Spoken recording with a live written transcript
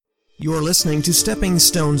You're listening to Stepping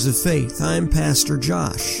Stones of Faith. I'm Pastor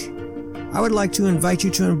Josh. I would like to invite you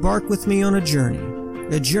to embark with me on a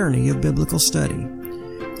journey of biblical study.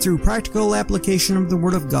 Through practical application of the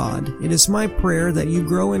Word of God, it is my prayer that you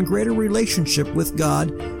grow in greater relationship with God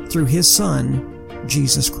through His Son,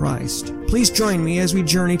 Jesus Christ. Please join me as we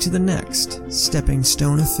journey to the next Stepping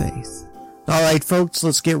Stone of Faith. All right, folks,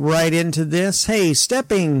 let's get right into this. Hey,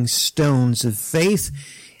 Stepping Stones of Faith.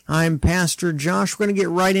 I'm Pastor Josh. We're going to get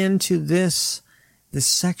right into this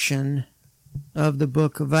section of the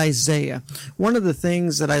book of Isaiah. One of the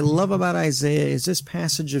things that I love about Isaiah is this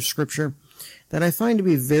passage of Scripture that I find to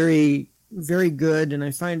be very, very good, and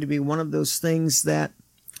I find to be one of those things that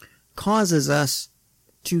causes us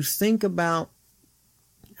to think about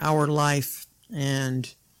our life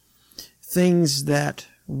and things that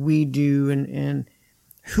we do and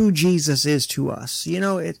who Jesus is to us. You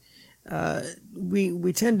know,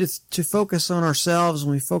 we tend to focus on ourselves,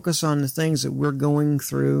 and we focus on the things that we're going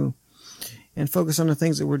through and focus on the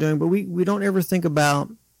things that we're doing, but we don't ever think about,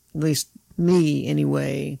 at least me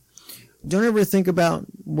anyway, don't ever think about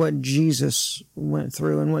what Jesus went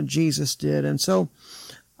through and what Jesus did. And so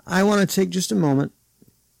I want to take just a moment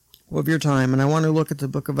of your time, and I want to look at the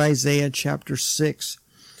book of Isaiah chapter 6.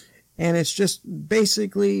 And it's just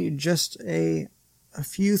basically just a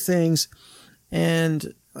few things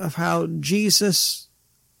and of how Jesus,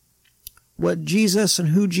 what Jesus and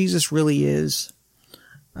who Jesus really is,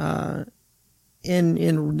 in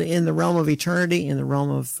the realm of eternity, in the realm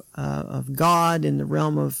of God, in the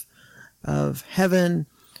realm of heaven,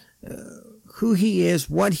 who He is,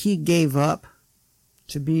 what He gave up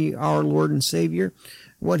to be our Lord and Savior,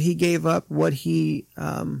 what He gave up, what He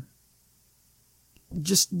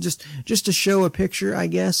just to show a picture, I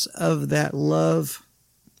guess, of that love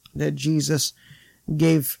that Jesus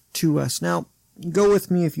gave to us. Now, go with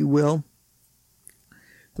me, if you will,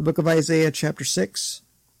 the book of Isaiah chapter 6,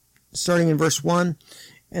 starting in verse 1,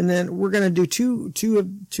 and then we're going to do two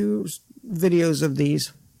videos of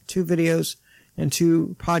these, 2 videos and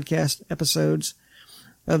 2 podcast episodes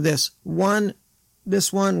of this.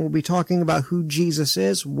 This one will be talking about who Jesus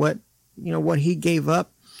is, what He gave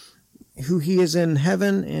up, who He is in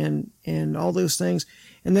heaven, and all those things.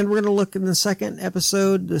 And then we're going to look in the second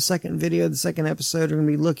episode, the second episode, we're going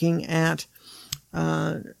to be looking at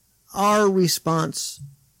our response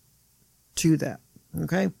to that.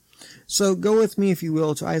 Okay? So go with me, if you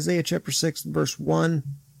will, to Isaiah chapter 6, verse 1.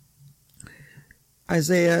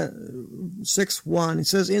 Isaiah 6:1. It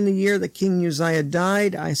says, "In the year that King Uzziah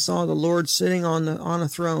died, I saw the Lord sitting on a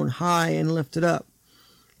throne, high and lifted up,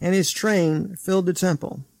 and His train filled the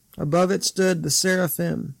temple. Above it stood the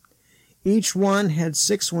seraphim. Each one had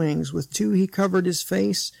 6 wings. With 2 He covered His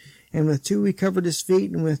face, and with 2 He covered His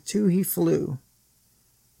feet, and with 2 He flew.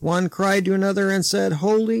 One cried to another and said,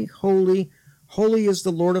 'Holy, holy, holy is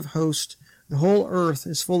the Lord of hosts. The whole earth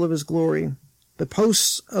is full of His glory.' The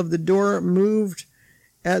posts of the door moved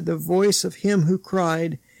at the voice of him who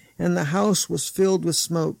cried, and the house was filled with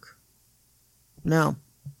smoke." Now,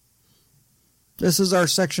 this is our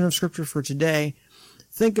section of Scripture for today.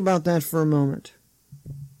 Think about that for a moment.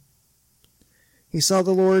 He saw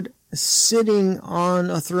the Lord sitting on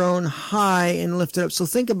a throne, high and lifted up. So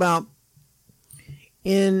think about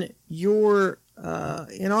in our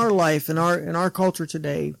life, in our culture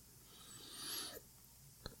today,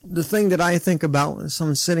 the thing that I think about when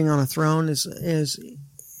someone sitting on a throne is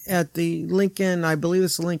at the Lincoln, I believe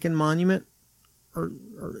it's the Lincoln Monument, or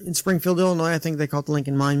in Springfield, Illinois, I think they call it the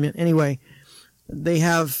Lincoln Monument. Anyway, they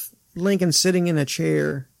have Lincoln sitting in a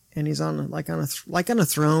chair, and he's on a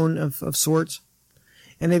throne of sorts,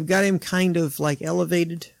 and they've got him kind of like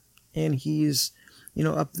elevated, and he's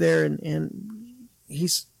up there, and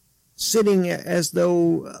he's sitting as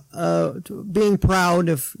though being proud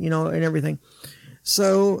of and everything.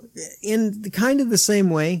 So in kind of the same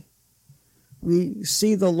way, we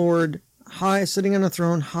see the Lord high, sitting on a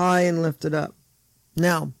throne, high and lifted up.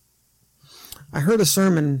 Now, I heard a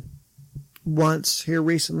sermon once here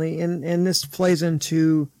recently, and this plays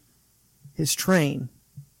into His train.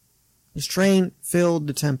 His train filled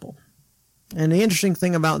the temple. And the interesting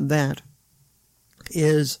thing about that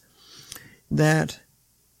is that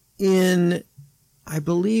I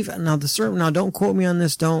believe, now the sermon, now don't quote me on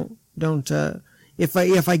this, if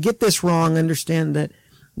I get this wrong, understand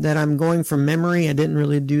that I'm going from memory. I didn't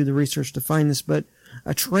really do the research to find this, but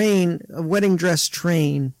a wedding dress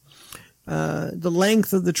train, the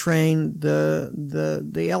length of the train,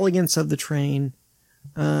 the elegance of the train,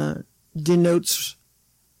 denotes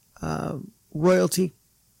royalty.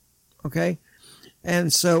 Okay?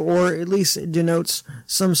 And so, or at least it denotes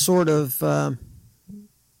some sort of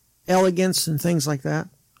elegance and things like that.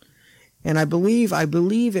 And I believe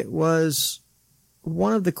it was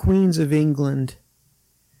one of the queens of England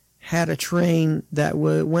had a train that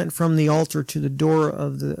went from the altar to the door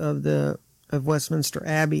of Westminster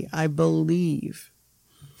Abbey, I believe.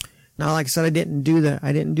 Now, like I said, I didn't do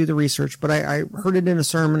the research, but I heard it in a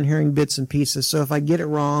sermon, hearing bits and pieces. So if I get it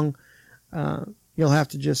wrong, you'll have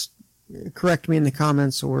to just correct me in the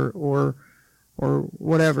comments or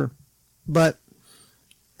whatever. But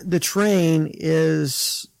the train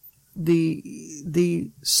is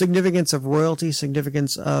the significance of royalty,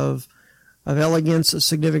 significance of elegance,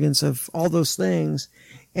 significance of all those things.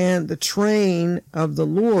 And the train of the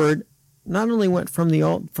Lord not only went from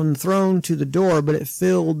the throne to the door, but it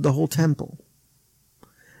filled the whole temple.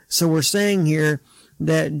 So we're saying here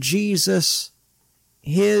that Jesus,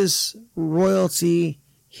 his royalty,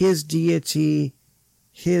 his deity,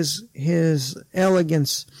 his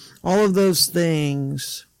elegance, all of those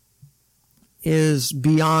things is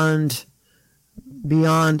beyond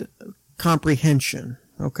comprehension,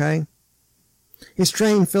 okay? His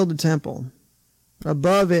train filled the temple.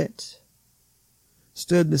 Above it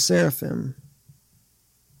stood the seraphim.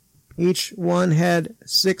 Each one had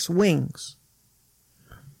 6 wings.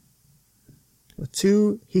 With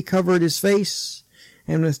 2 he covered his face,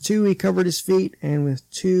 and with 2 he covered his feet, and with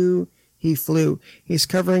 2 he flew. He's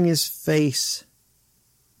covering his face.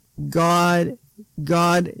 God,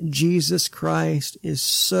 Jesus Christ, is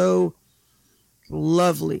so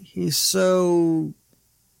lovely. He's so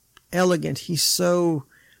elegant. He's so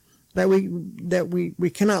that we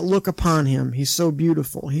cannot look upon him. He's so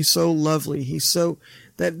beautiful. He's so lovely. He's so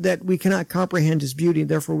that we cannot comprehend his beauty.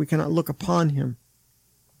 Therefore, we cannot look upon him.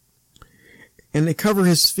 And they cover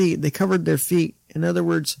his feet. They covered their feet. In other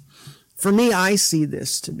words, for me, I see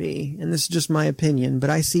this to be, and this is just my opinion, but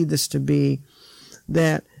I see this to be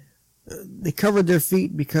that they covered their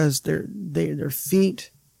feet because their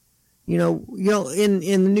feet, in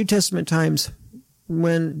the New Testament times,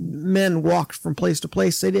 when men walked from place to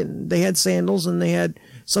place, they had sandals, and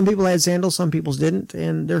some people had sandals, some people didn't,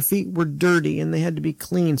 and their feet were dirty and they had to be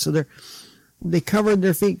clean. So they covered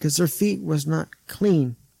their feet because their feet was not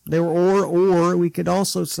clean. They were, or we could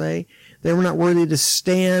also say they were not worthy to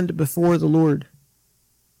stand before the Lord.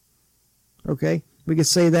 Okay? We could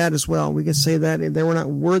say that as well. We could say that they were not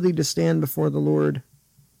worthy to stand before the Lord.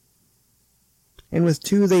 And with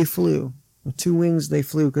 2 they flew. With 2 wings they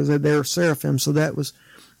flew, because they're seraphim, so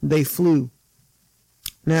they flew.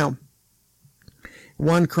 Now,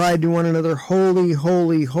 one cried to one another, Holy,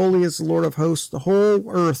 holy, holy is the Lord of hosts. The whole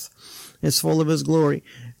earth is full of his glory.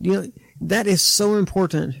 That is so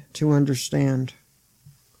important to understand.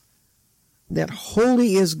 That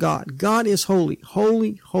holy is God. God is holy.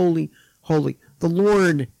 Holy, holy, holy. The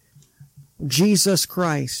Lord, Jesus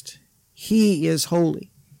Christ, he is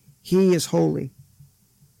holy. He is holy.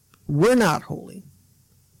 We're not holy.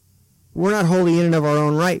 We're not holy in and of our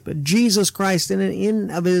own right, but Jesus Christ in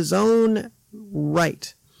and of his own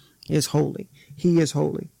right is holy. He is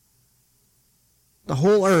holy. The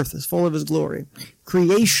whole earth is full of his glory.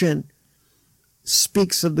 Creation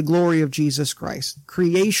speaks of the glory of Jesus Christ.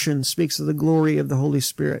 Creation speaks of the glory of the Holy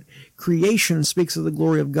Spirit. Creation speaks of the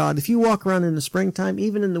glory of God. If you walk around in the springtime,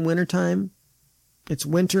 even in the wintertime, it's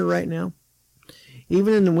winter right now,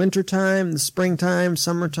 even in the wintertime, the springtime,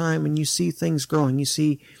 summertime, and you see things growing, you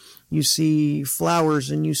see flowers,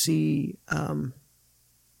 and you see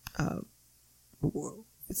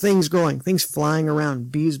things growing, things flying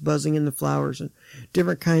around, bees buzzing in the flowers, and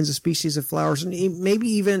different kinds of species of flowers, and maybe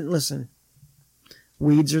even, listen,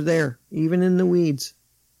 weeds are there, even in the weeds.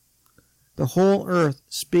 The whole earth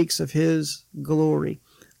speaks of his glory.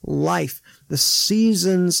 Life, the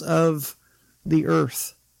seasons of the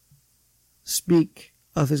earth speak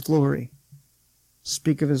of his glory.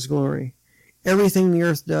 Speak of his glory. Everything the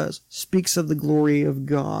earth does speaks of the glory of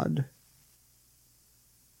God.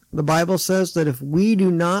 The Bible says that if we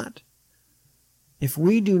do not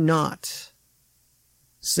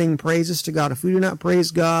sing praises to God, if we do not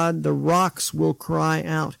praise God, the rocks will cry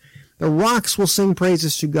out. The rocks will sing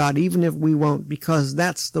praises to God, even if we won't, because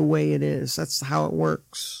that's the way it is. That's how it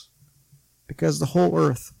works. Because the whole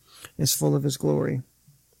earth is full of his glory.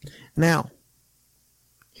 Now,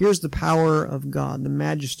 here's the power of God, the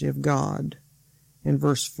majesty of God in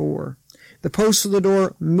verse 4. The posts of the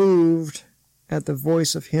door moved at the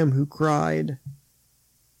voice of him who cried,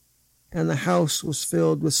 and the house was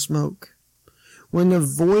filled with smoke. When the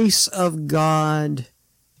voice of God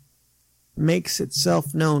makes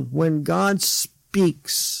itself known, when God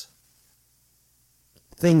speaks,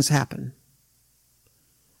 things happen.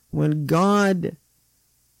 When God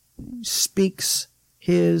speaks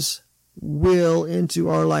his will into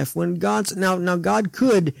our life. When God's now God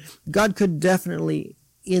could definitely,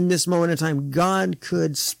 in this moment in time, God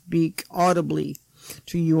could speak audibly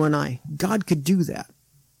to you and I. God could do that.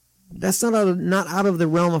 That's not out of the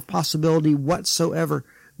realm of possibility whatsoever.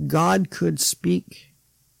 God could speak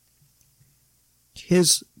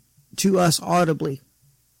to us audibly,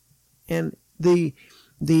 and the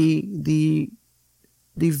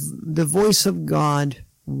voice of God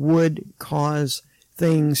would cause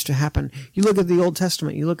things to happen. You look at the Old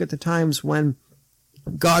Testament. You look at the times when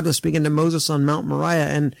God was speaking to Moses on Mount Moriah,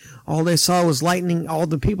 and all they saw was lightning. All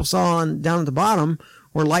the people saw down at the bottom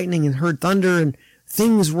were lightning and heard thunder, and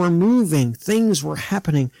things were moving. Things were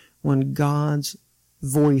happening when God's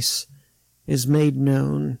voice is made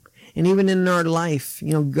known. And even in our life,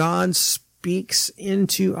 God speaks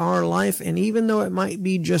into our life, and even though it might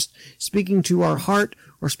be just speaking to our heart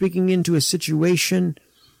or speaking into a situation,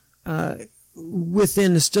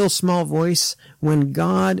 within a still small voice, when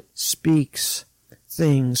God speaks,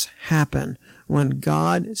 things happen. When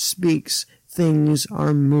God speaks, things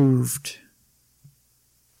are moved.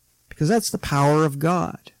 Because that's the power of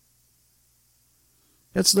God.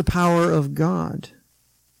 That's the power of God.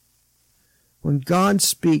 When God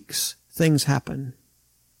speaks, things happen.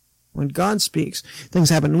 When God speaks, things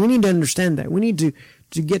happen. We need to understand that. We need to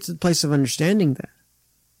get to the place of understanding that.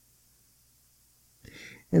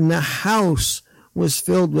 And the house was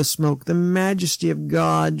filled with smoke. The majesty of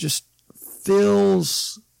God just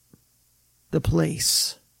fills the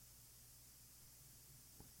place.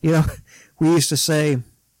 We used to say,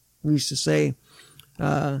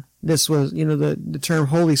 this was, the term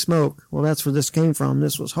holy smoke. Well, that's where this came from.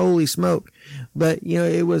 This was holy smoke. But,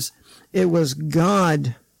 it was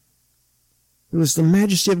God. It was the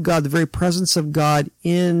majesty of God, the very presence of God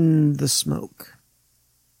in the smoke.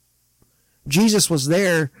 Jesus was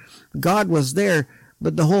there, God was there,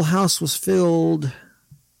 but the whole house was filled,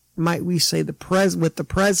 might we say, with the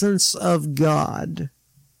presence of God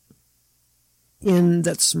in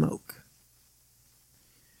that smoke.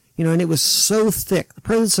 And it was so thick, the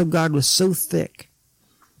presence of God was so thick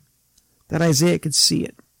that Isaiah could see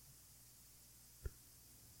it.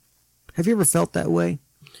 Have you ever felt that way?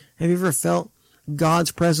 Have you ever felt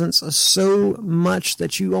God's presence so much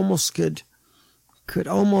that you almost could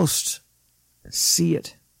almost see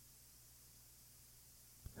it?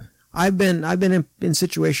 I've been in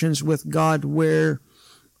situations with God where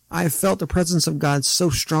I felt the presence of God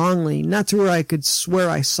so strongly, not to where I could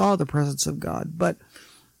swear I saw the presence of God, but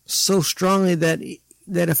so strongly that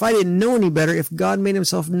if I didn't know any better, if God made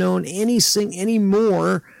himself known any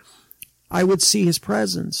more, I would see his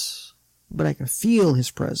presence, but I could feel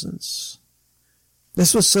his presence.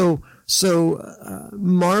 This was so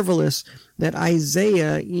marvelous that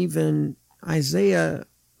Isaiah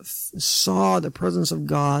saw the presence of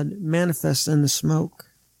God manifest in the smoke.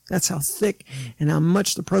 That's how thick and how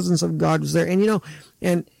much the presence of God was there. And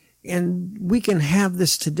and we can have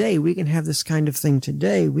this today. We can have this kind of thing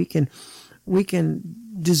today. We can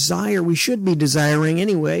desire, we should be desiring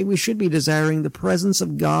anyway, we should be desiring the presence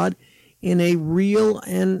of God in a real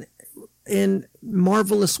and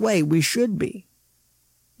marvelous way. We should be.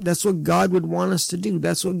 That's what God would want us to do.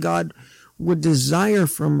 That's what God would desire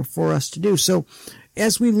for us to do. So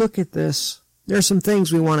as we look at this, there are some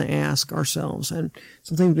things we want to ask ourselves, and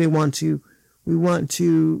some things we want to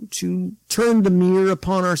turn the mirror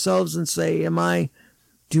upon ourselves and say,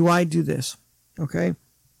 do I do this? Okay?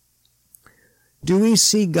 Do we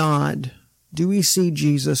see God? Do we see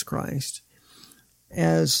Jesus Christ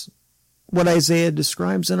as what Isaiah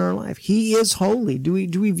describes in our life? He is holy. Do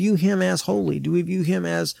we view him as holy? Do we view him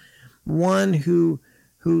as one who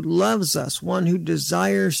loves us, one who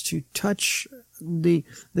desires to touch the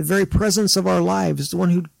very presence of our lives, the one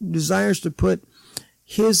who desires to put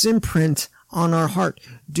his imprint on our heart?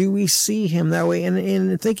 Do we see him that way? And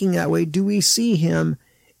in thinking that way, do we see him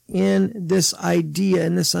in this idea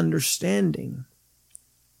and this understanding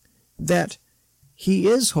that he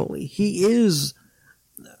is holy? He is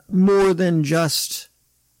more than just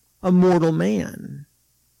a mortal man.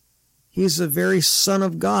 He's the very Son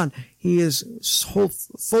of God. He is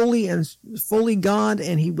fully God,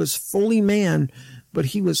 and he was fully man, but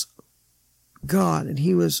he was God, and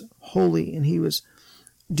he was holy, and he was.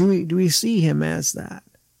 Do we see him as that?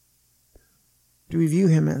 Do we view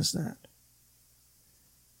him as that?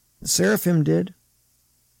 The seraphim did.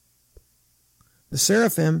 The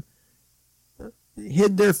seraphim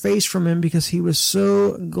hid their face from him because he was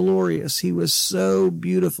so glorious. He was so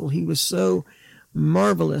beautiful. He was so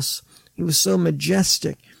marvelous. He was so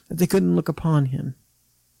majestic that they couldn't look upon him.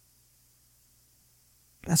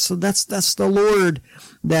 That's the Lord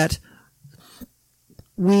that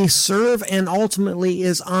we serve and ultimately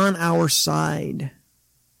is on our side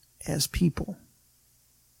as people.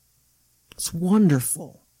 It's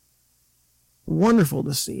wonderful. Wonderful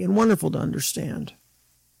to see and wonderful to understand.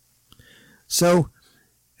 So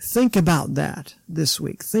think about that this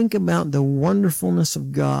week. Think about the wonderfulness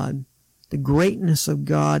of God, the greatness of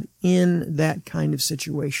God in that kind of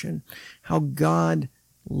situation. How God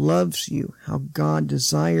loves you, how God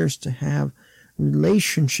desires to have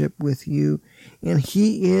relationship with you, and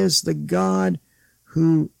He is the God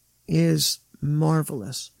who is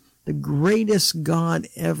marvelous, the greatest God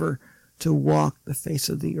ever to walk the face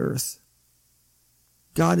of the earth.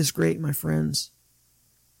 God is great, my friends.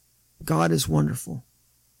 God is wonderful.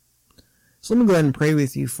 So let me go ahead and pray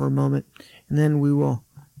with you for a moment, and then we will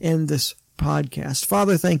end this podcast.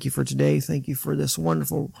 Father, thank you for today. Thank you for this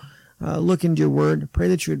wonderful look into your word. I pray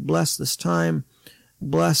that you would bless this time,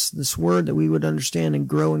 bless this word, that we would understand and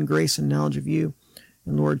grow in grace and knowledge of you.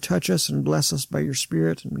 And Lord, touch us and bless us by your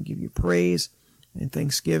Spirit, and we give you praise and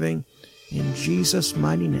thanksgiving in Jesus'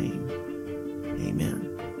 mighty name.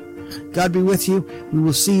 Amen. God be with you. We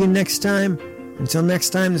will see you next time. Until next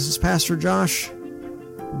time, this is Pastor Josh.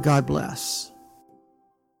 God bless.